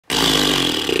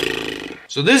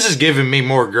So this is giving me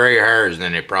more gray hairs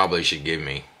than it probably should give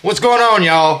me. What's going on,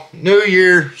 y'all? New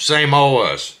year, same old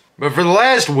us. But for the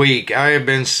last week, I have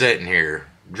been sitting here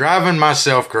driving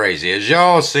myself crazy. As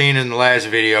y'all seen in the last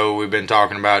video, we've been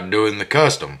talking about doing the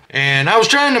custom. And I was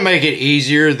trying to make it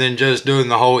easier than just doing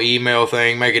the whole email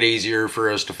thing, make it easier for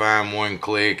us to find one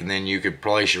click and then you could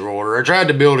place your order. I tried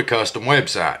to build a custom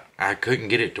website. I couldn't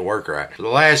get it to work right. For the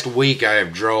last week, I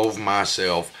have drove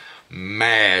myself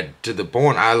mad to the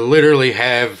point I literally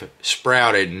have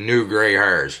sprouted new gray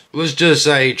hairs. Let's just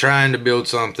say trying to build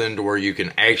something to where you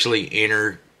can actually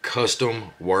enter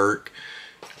custom work.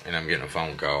 And I'm getting a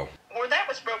phone call. Where that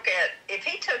was broke at, if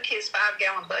he took his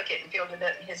 5-gallon bucket and filled it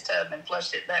up in his tub and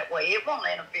flushed it that way, it won't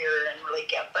interfere and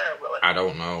leak out there, will it? I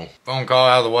don't know. Phone call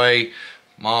out of the way.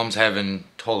 Mom's having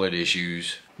toilet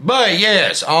issues. But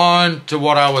yes, on to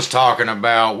what I was talking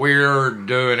about. We're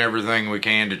doing everything we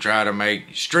can to try to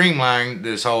streamline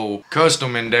this whole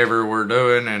custom endeavor we're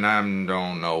doing, and I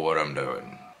don't know what I'm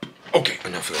doing. Okay,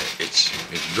 enough of that.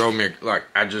 It's drove me, like,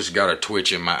 I just got a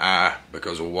twitch in my eye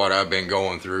because of what I've been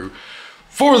going through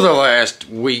for the last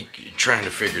week trying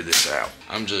to figure this out.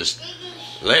 I'm just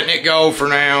letting it go for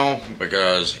now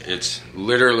because it's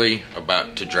literally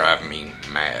about to drive me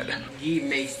mad. Give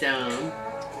me some.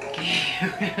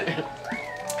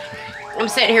 I'm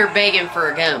sitting here begging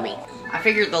for a gummy. I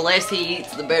figured the less he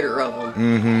eats, the better of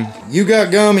them. You got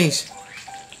gummies.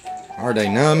 Are they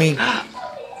nummy?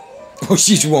 Oh,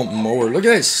 she's wanting more. Look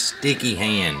at that sticky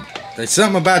hand. There's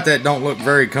something about that don't look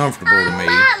very comfortable to me.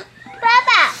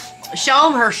 Papa. Show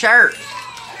them her shirt.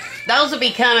 Those will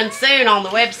be coming soon on the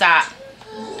website.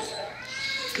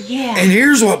 Yeah. And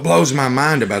here's what blows my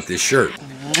mind about this shirt.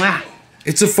 Mwah.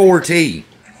 It's a 4T.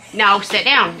 No, sit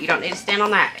down. You don't need to stand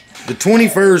on that. The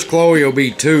 21st Chloe will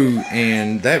be 2,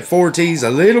 and that 4T's a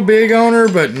little big on her,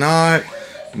 but not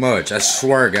much. I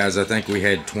swear, guys, I think we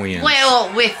had twins.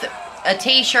 Well, with a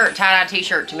t-shirt, tie-dye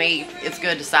t-shirt, to me, it's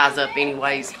good to size up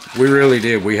anyways. We really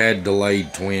did. We had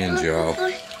delayed twins, y'all.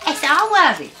 It's all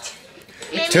of it.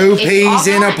 Two peas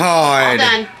in a pod. All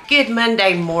done. Good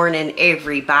Monday morning,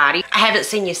 everybody. I haven't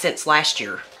seen you since last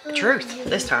year. The truth,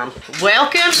 this time.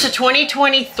 Welcome to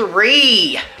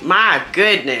 2023. My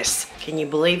goodness. Can you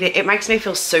believe it? It makes me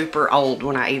feel super old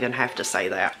when I even have to say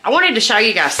that. I wanted to show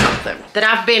you guys something that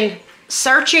I've been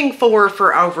searching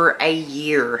for over a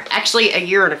year. Actually, a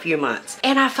year and a few months.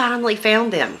 And I finally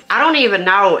found them. I don't even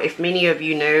know if many of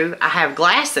you knew I have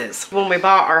glasses. When we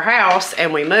bought our house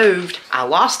and we moved, I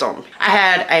lost them. I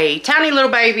had a tiny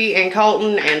little baby and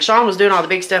Colton, and Sean was doing all the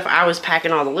big stuff. I was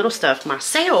packing all the little stuff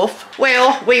myself.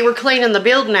 Well, we were cleaning the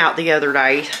building out the other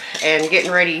day and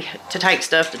getting ready to take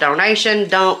stuff to donation,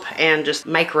 dump, and just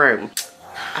make room.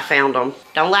 I found them.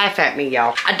 Don't laugh at me,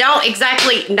 y'all. I don't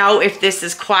exactly know if this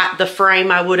is quite the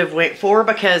frame I would have went for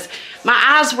because my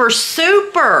eyes were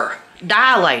super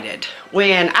dilated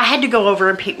when I had to go over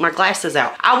and pick my glasses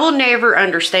out. I will never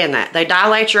understand that. They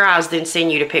dilate your eyes, then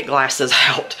send you to pick glasses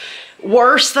out.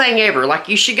 Worst thing ever. Like,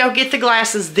 you should go get the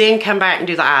glasses, then come back and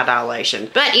do the eye dilation.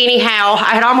 But anyhow,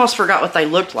 I had almost forgot what they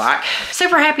looked like.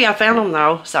 Super happy I found them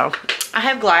though. So I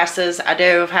have glasses. I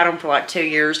do. I've had them for like 2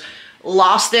 years.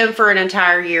 Lost them for an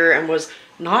entire year and was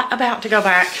not about to go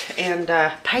back and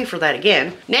pay for that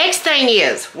again. Next thing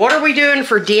is, what are we doing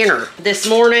for dinner? This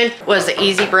morning was an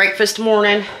easy breakfast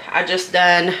morning. I just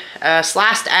done a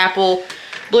sliced apple,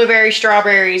 blueberry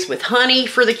strawberries with honey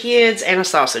for the kids, and a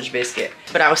sausage biscuit.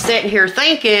 But I was sitting here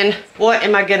thinking, what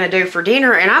am I gonna do for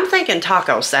dinner? And I'm thinking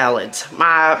taco salads.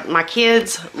 My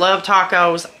kids love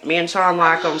tacos. Me and Sean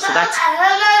like them, so that's...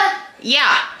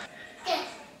 Yeah.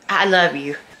 I love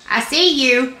you. I see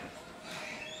you.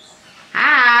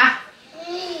 Hi.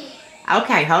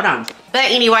 Okay, hold on.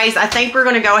 But anyways, I think we're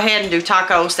gonna go ahead and do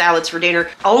taco salads for dinner.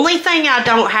 Only thing I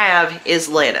don't have is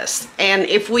lettuce. And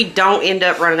if we don't end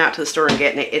up running out to the store and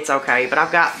getting it, it's okay. But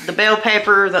I've got the bell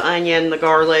pepper, the onion, the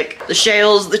garlic, the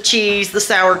shells, the cheese, the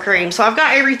sour cream. So I've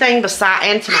got everything beside,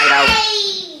 and tomato.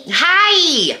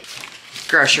 Hi!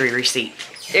 Grocery receipt.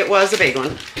 It was a big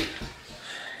one.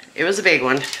 It was a big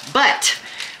one. But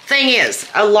thing is,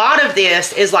 a lot of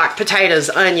this is like potatoes,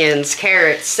 onions,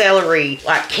 carrots, celery,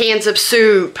 like cans of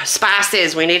soup,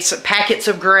 spices. We need some packets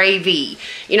of gravy.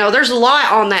 You know, there's a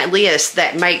lot on that list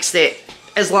that makes it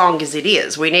as long as it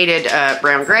is. We needed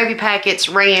brown gravy packets,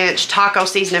 ranch, taco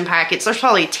seasoning packets. There's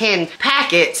probably 10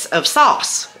 packets of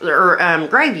sauce or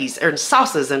gravies or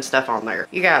sauces and stuff on there.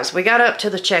 You guys, we got up to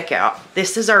the checkout.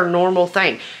 This is our normal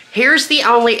thing. Here's the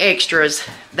only extras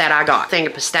that I got. Thing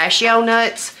of pistachio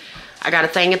nuts. I got a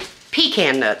thing of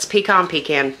pecan nuts.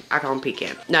 Pecan, I call them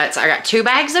pecan nuts. I got 2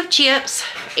 bags of chips,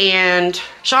 and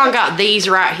Sean got these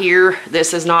right here.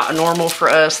 This is not a normal for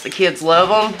us. The kids love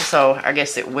them, so I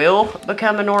guess it will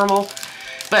become a normal.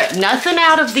 But nothing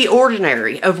out of the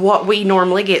ordinary of what we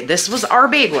normally get. This was our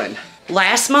big one.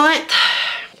 Last month,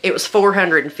 it was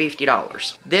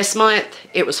 $450. This month,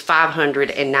 it was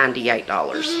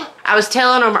 $598. I was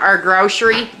telling them our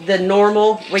grocery, the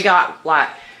normal, we got like,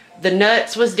 the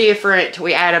nuts was different.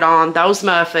 We added on those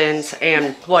muffins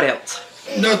and what else?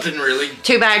 Nothing really.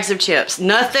 2 bags of chips.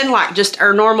 Nothing like just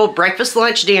our normal breakfast,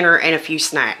 lunch, dinner, and a few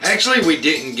snacks. Actually, we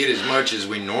didn't get as much as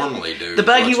we normally do. The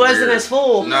buggy wasn't as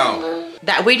full. No.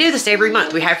 That we do this every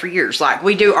month. We have for years. Like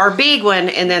we do our big one,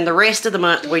 and then the rest of the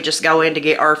month we just go in to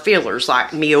get our fillers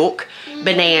like milk,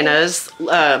 bananas,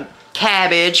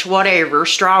 cabbage, whatever,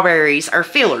 strawberries, our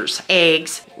fillers,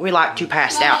 eggs. We like to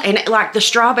pass out. And like the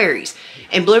strawberries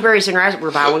and blueberries and raspberries,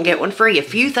 we're buy one, get one free. A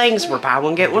few things, we're buy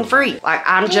one, get one free. Like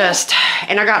I'm just,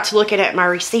 and I got to looking at my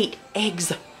receipt.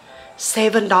 Eggs,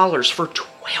 $7 for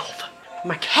 12.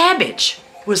 My cabbage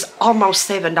was almost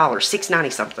 $7,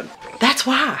 $6.90 something. That's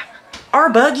why. Our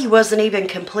buggy wasn't even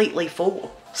completely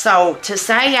full. So to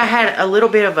say I had a little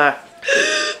bit of a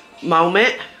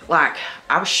moment, like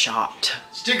I was shocked.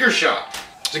 Sticker shock.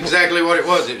 That's exactly what it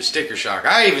was. It was sticker shock.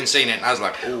 I even seen it and I was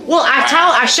like, ooh. Well,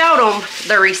 I showed them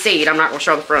the receipt. I'm not gonna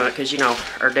show the front because you know,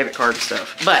 our debit card and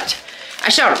stuff. But I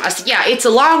showed them. I said, yeah, it's a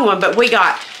long one, but we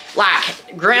got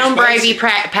like ground gravy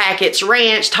packets,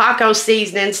 ranch, taco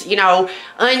seasonings, you know,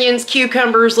 onions,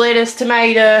 cucumbers, lettuce,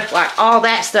 tomato, like all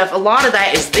that stuff. A lot of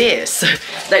that is this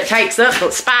that takes up the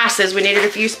spices. We needed a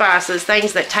few spices,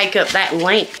 things that take up that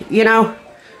length, you know.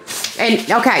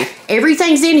 And okay,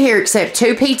 everything's in here except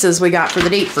 2 pizzas we got for the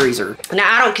deep freezer.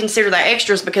 Now I don't consider that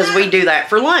extras because we do that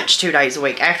for lunch 2 days a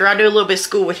week. After I do a little bit of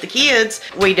school with the kids,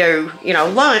 we do, you know,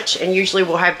 lunch, and usually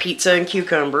we'll have pizza and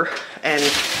cucumber and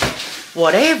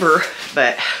whatever.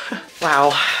 But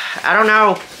wow, I don't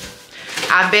know.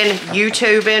 I've been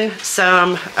YouTubing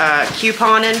some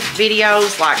couponing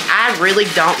videos. Like I really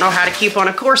don't know how to coupon.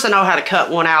 Of course I know how to cut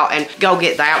one out and go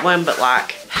get that one, but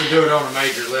like we do it on a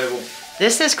major level.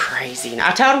 This is crazy.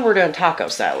 I told him we're doing taco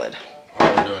salad.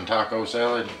 Oh, we're doing taco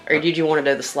salad? Or did you want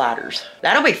to do the sliders?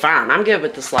 That'll be fine. I'm good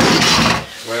with the sliders.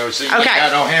 Well, see, okay. You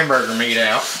got no hamburger meat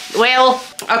out. Well,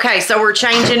 okay, so we're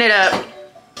changing it up.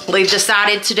 We've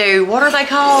decided to do, what are they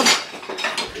called?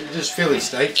 Just Philly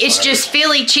steaks. It's just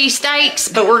Philly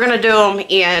cheesesteaks, but we're gonna do them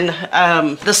in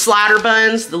the slider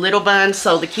buns, the little buns,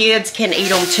 so the kids can eat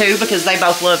them too because they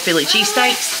both love Philly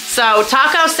cheesesteaks. So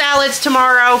taco salads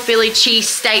tomorrow, Philly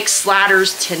cheesesteak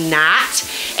sliders tonight,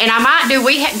 and I might do.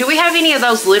 Do we have any of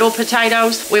those little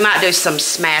potatoes? We might do some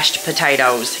smashed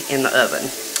potatoes in the oven.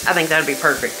 I think that'd be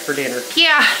perfect for dinner.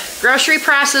 Yeah, grocery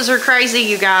prices are crazy,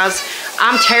 you guys.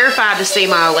 I'm terrified to see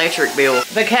my electric bill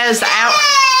because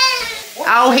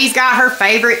oh, he's got her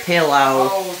favorite pillow.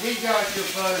 Oh, he got your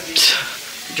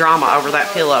fuzzy. Drama over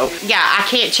that pillow. Yeah, I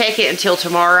can't check it until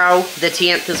tomorrow. The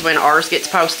 10th is when ours gets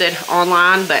posted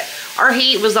online, but our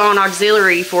heat was on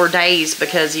auxiliary for days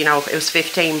because, you know, it was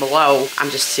 15 below. I'm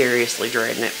just seriously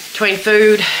dreading it. Between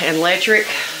food and electric,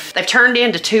 they've turned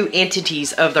into 2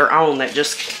 entities of their own that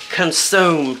just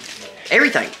consume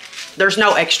everything. There's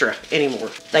no extra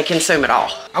anymore. They consume it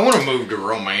all. I want to move to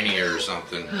Romania or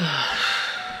something.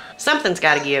 Something's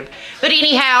got to give. But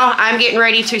anyhow, I'm getting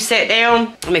ready to sit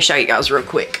down. Let me show you guys real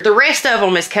quick. The rest of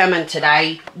them is coming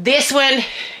today. This one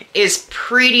is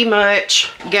pretty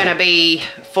much gonna be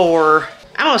for,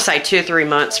 I'm gonna say 2 or 3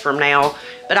 months from now.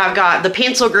 But I've got the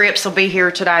pencil grips will be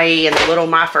here today and the little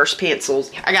My First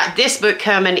pencils. I got this book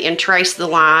coming in Trace the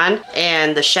Line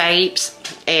and the shapes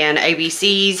and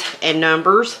ABCs and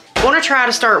numbers. I want to try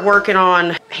to start working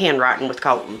on handwriting with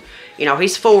Colton. You know,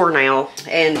 he's 4 now,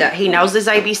 and he knows his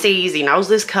ABCs, he knows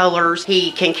his colors.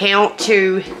 He can count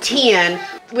to 10,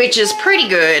 which is pretty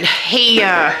good. He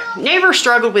never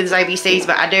struggled with his ABCs,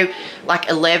 but I do like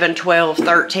 11, 12,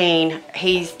 13.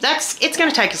 It's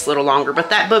gonna take us a little longer, but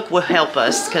that book will help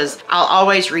us because I'll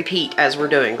always repeat as we're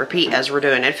doing.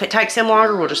 And if it takes him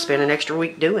longer, we'll just spend an extra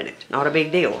week doing it. Not a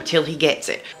big deal until he gets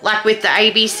it. Like with the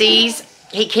ABCs,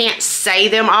 he can't say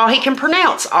them all. He can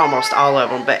pronounce almost all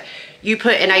of them, but you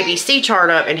put an ABC chart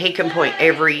up and he can point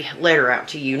every letter out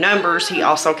to you. Numbers, he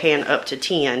also can up to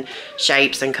 10.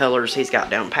 Shapes and colors, he's got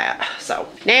down pat. So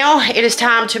now it is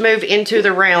time to move into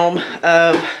the realm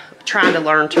of trying to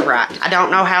learn to write. I don't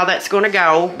know how that's going to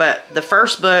go, but the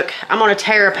first book, I'm going to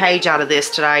tear a page out of this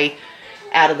today,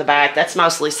 out of the back. That's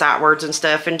mostly sight words and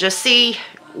stuff, and just see,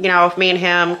 you know, if me and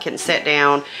him can sit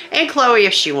down, and Chloe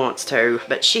if she wants to,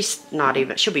 but she's not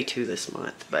even, she'll be 2 this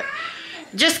month, but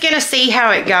just gonna see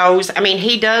how it goes. I mean,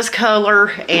 he does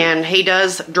color and he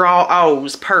does draw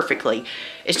O's perfectly.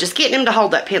 It's just getting him to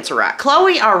hold that pencil right.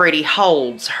 Chloe already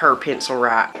holds her pencil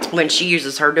right when she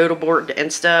uses her doodle board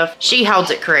and stuff. She holds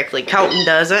it correctly. Colton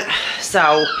doesn't.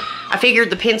 So I figured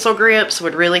the pencil grips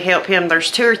would really help him.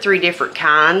 There's 2 or 3 different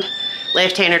kind.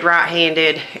 Left-handed,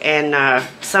 right-handed, and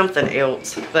something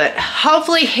else. But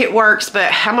hopefully it works,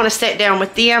 but I'm gonna sit down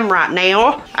with them right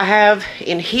now. I have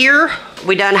in here,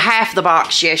 we done half the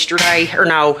box yesterday, or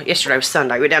no, yesterday was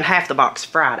Sunday. We done half the box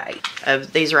Friday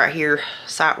of these right here,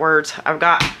 sight words. I've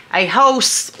got a whole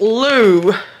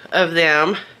slew of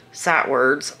them. Sight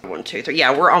words, 1, 2, 3.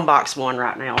 Yeah, we're on box 1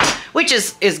 right now, which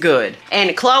is good.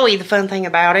 And Chloe, the fun thing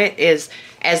about it is,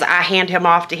 as I hand him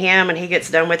off to him and he gets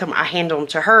done with them, I hand them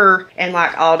to her. And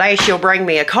like all day, she'll bring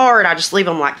me a card. I just leave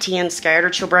them like 10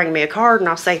 scattered. She'll bring me a card and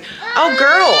I'll say, oh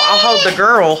girl. I'll hold the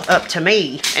girl up to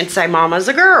me and say, Mama's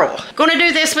a girl. Gonna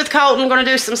do this with Colton. Gonna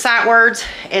do some sight words.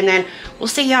 And then we'll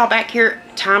see y'all back here.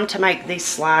 Time to make these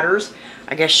sliders.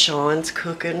 I guess Sean's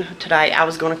cooking today. I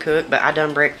was gonna cook, but I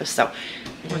done breakfast. So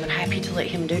I'm more than happy to let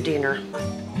him do dinner.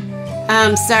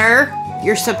 Sir,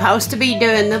 you're supposed to be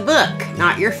doing the book,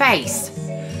 not your face.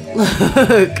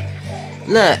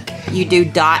 Look, you do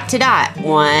dot to dot.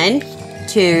 1,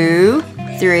 2,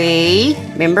 3.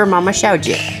 Remember, Mama showed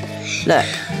you. Look,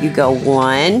 you go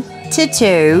 1 to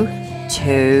 2,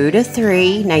 2 to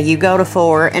 3. Now you go to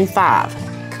 4 and 5.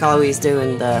 Chloe's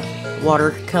doing the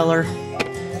watercolor.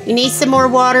 You need some more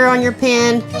water on your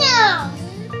pen? No.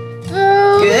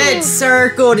 Good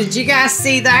circle. Did you guys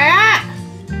see that?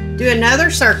 Do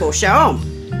another circle. Show them.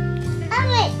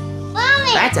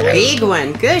 That's a big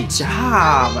one. Good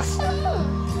job.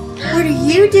 What are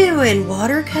you doing?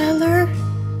 Watercolor?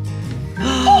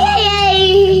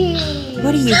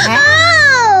 What do you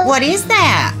have? What is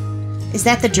that? Is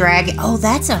that the dragon? Oh,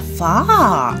 that's a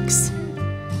fox.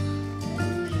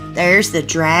 There's the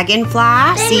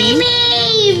dragonfly. See?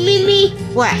 Me.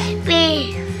 What?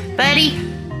 Buddy,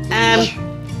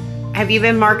 have you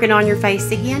been marking on your face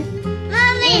again?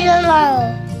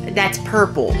 That's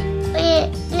purple.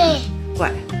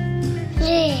 What?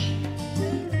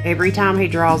 Every time he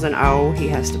draws an O, he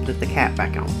has to put the cap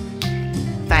back on.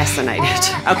 Fascinated.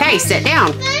 Okay, sit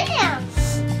down.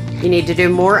 You need to do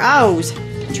more O's.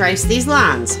 Trace these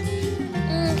lines.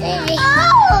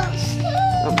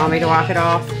 Want Mommy to wipe it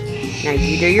off? Now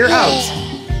you do your O's.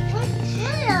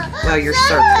 Well, your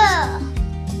circles.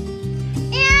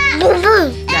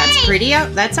 That's pretty.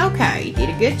 That's okay. You did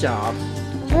a good job.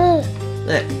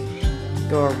 Look.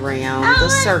 Go around the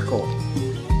circle.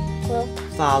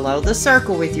 Follow the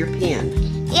circle with your pen.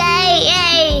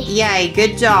 Yay! Yay,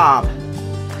 good job.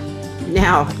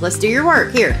 Now, let's do your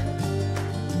work. Here.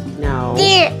 No.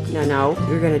 No.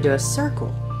 You're going to do a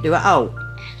circle. Do a O.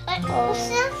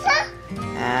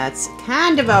 That's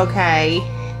kind of okay.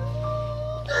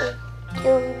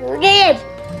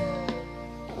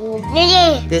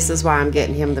 This is why I'm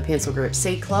getting him the pencil grip.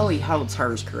 See, Chloe holds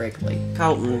hers correctly.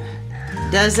 Colton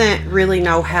doesn't really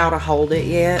know how to hold it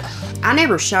yet. I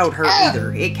never showed her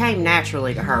either. It came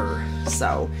naturally to her.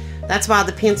 So that's why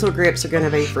the pencil grips are going to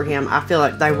be for him. I feel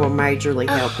like they will majorly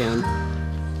help him.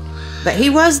 But he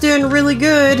was doing really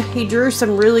good. He drew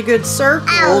some really good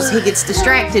circles. He gets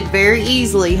distracted very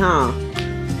easily, huh?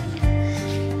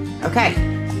 Okay.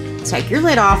 Take your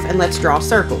lid off and let's draw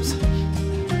circles.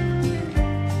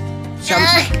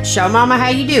 Show Mama how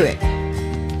you do it.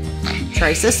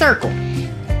 Trace a circle.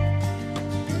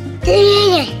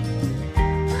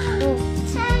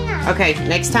 Okay,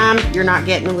 next time you're not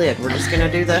getting the lid. We're just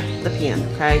gonna do the pen,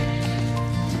 okay?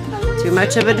 Too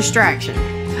much of a distraction.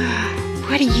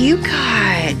 What do you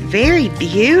got? Very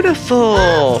beautiful.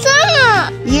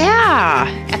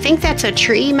 Yeah, I think that's a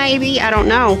tree maybe. I don't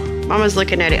know. Mama's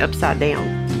looking at it upside down.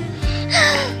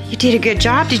 You did a good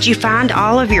job. Did you find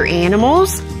all of your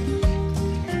animals?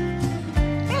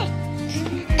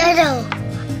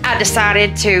 I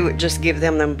decided to just give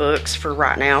them books for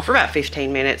right now for about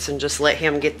 15 minutes and just let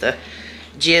him get the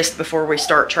gist before we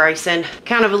start tracing.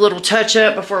 Kind of a little touch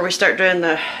up before we start doing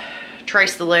the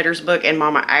trace the letters book, and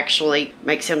Mama actually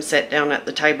makes him sit down at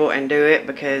the table and do it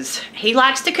because he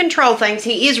likes to control things.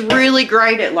 He is really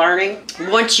great at learning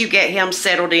once you get him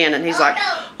settled in and he's like,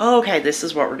 oh, okay, this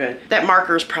is what we're doing. That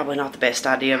marker is probably not the best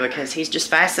idea because he's just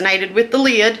fascinated with the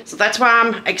lid. So that's why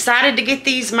I'm excited to get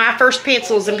these my first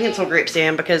pencils and pencil grips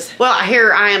in because, well,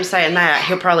 here I am saying that.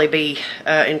 He'll probably be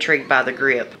intrigued by the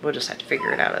grip. We'll just have to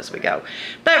figure it out as we go.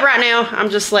 But right now, I'm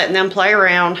just letting them play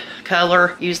around,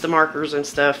 color, use the markers and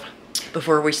stuff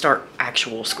before we start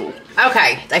actual school.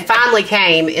 Okay, they finally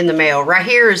came in the mail. Right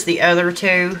here is the other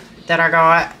two that I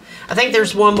got. I think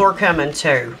there's one more coming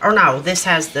too. Or no, this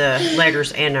has the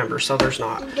letters and numbers, so there's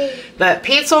not. But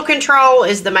pencil control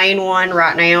is the main one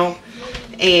right now.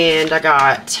 And I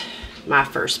got my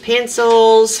first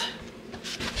pencils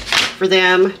for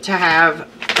them to have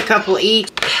a couple each.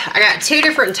 I got 2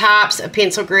 different types of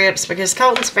pencil grips because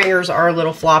Colton's fingers are a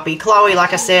little floppy. Chloe,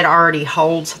 like I said, already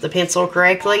holds the pencil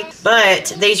correctly.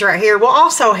 But these right here will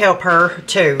also help her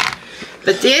too.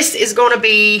 But this is going to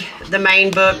be the main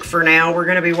book for now we're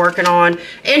going to be working on.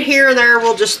 And here and there,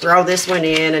 we'll just throw this one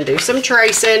in and do some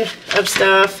tracing of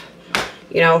stuff.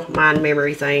 You know, mind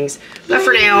memory things. But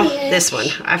for now, this one.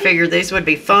 I figured this would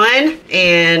be fun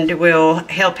and will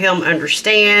help him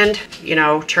understand, you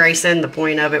know, tracing the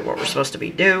point of it, what we're supposed to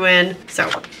be doing. So,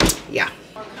 yeah.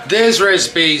 This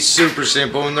recipe is super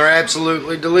simple and they're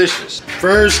absolutely delicious.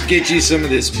 First, get you some of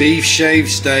this beef shaved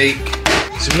steak,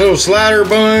 some little slider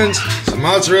buns, some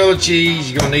mozzarella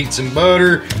cheese. You're gonna need some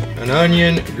butter, an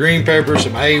onion, green pepper,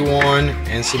 some A1,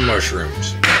 and some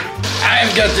mushrooms.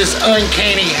 I've got this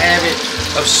uncanny habit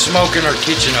of smoking our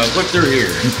kitchen up. Look through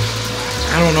here.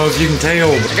 I don't know if you can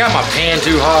tell, but I got my pan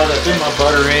too hot. I threw my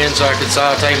butter in so I could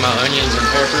saute my onions and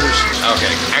peppers.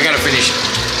 Okay, I gotta finish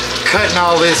cutting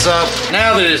all this up.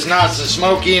 Now that it's nice and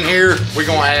smoky in here, we're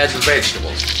gonna add the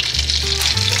vegetables.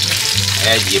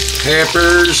 Add your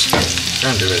peppers.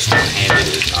 Trying to do this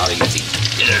one-handed is not easy.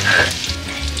 Get in there.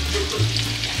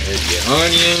 Add your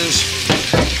onions.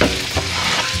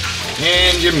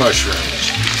 And your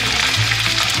mushrooms.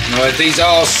 Let these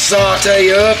all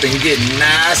saute up and get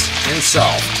nice and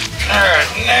soft. Alright,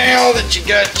 now that you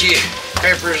got your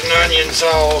peppers and onions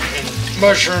all and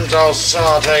mushrooms all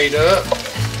sauteed up,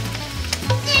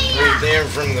 remove them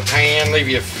from the pan, leave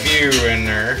you a few in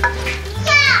there.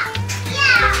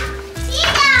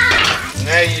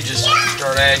 Now you just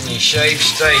start adding your shaved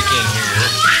steak in here.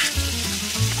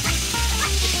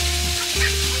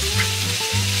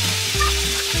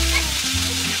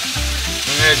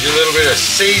 Add your little bit of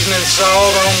seasoning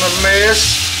salt on the mess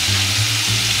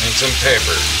and some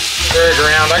pepper. Stir it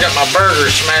around. I got my burger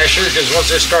smasher because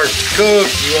once this starts to cook,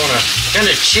 you want to kind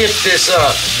of chip this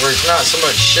up where it's not so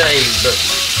much shaved but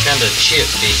kind of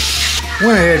chipped.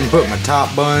 Went ahead and put my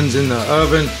top buns in the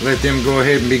oven. Let them go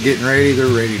ahead and be getting ready. They're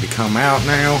ready to come out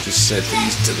now. Just set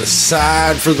these to the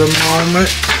side for the moment.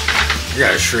 I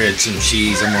gotta shred some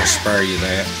cheese. I'm gonna spare you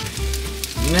that.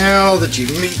 Now that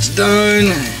your meat's done,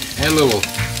 add a little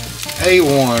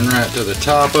A1 right to the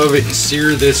top of it and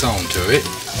sear this onto it.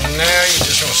 And now you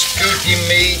just want to scoop your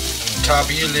meat on top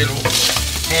of your little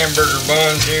hamburger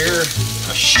buns here.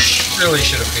 I really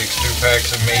should have picked 2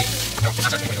 packs of meat.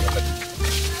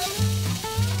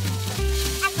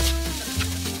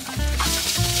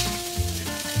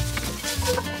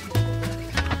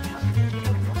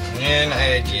 And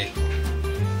add your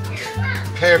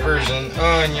peppers and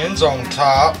onions on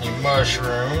top, your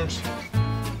mushrooms.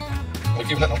 Well,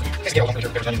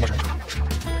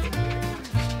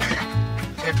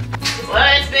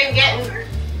 it's been getting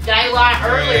daylight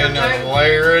earlier. And a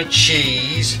layer of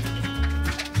cheese.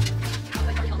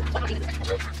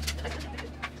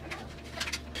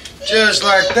 Just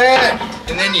like that.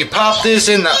 And then you pop this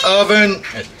in the oven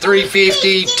at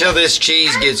 350 till this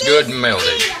cheese gets good and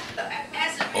melted.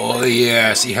 Oh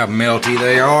yeah, see how melty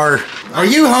they are? Are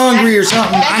you hungry or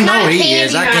something? I know he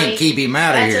is. I can't keep him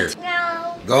out of here.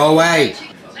 No. Go away.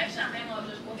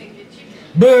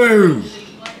 Boo!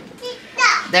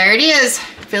 There it is.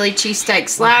 Philly cheesesteak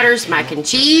sliders, mac and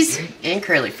cheese, and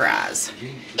curly fries.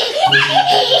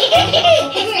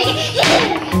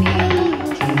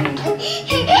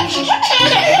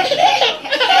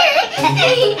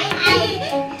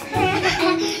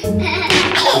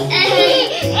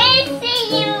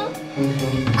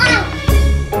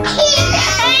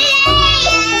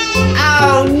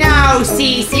 Oh no,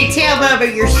 Cece, tell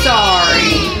Bubba you're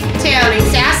sorry. Tell him,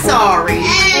 say I'm sorry.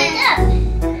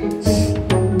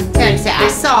 Tell him, say I'm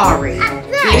sorry.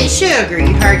 Give me sugar,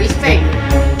 you hurt his finger.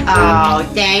 Oh,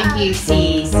 thank you,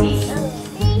 Cece.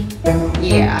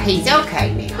 Yeah, he's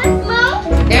okay now.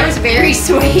 That was very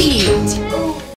sweet.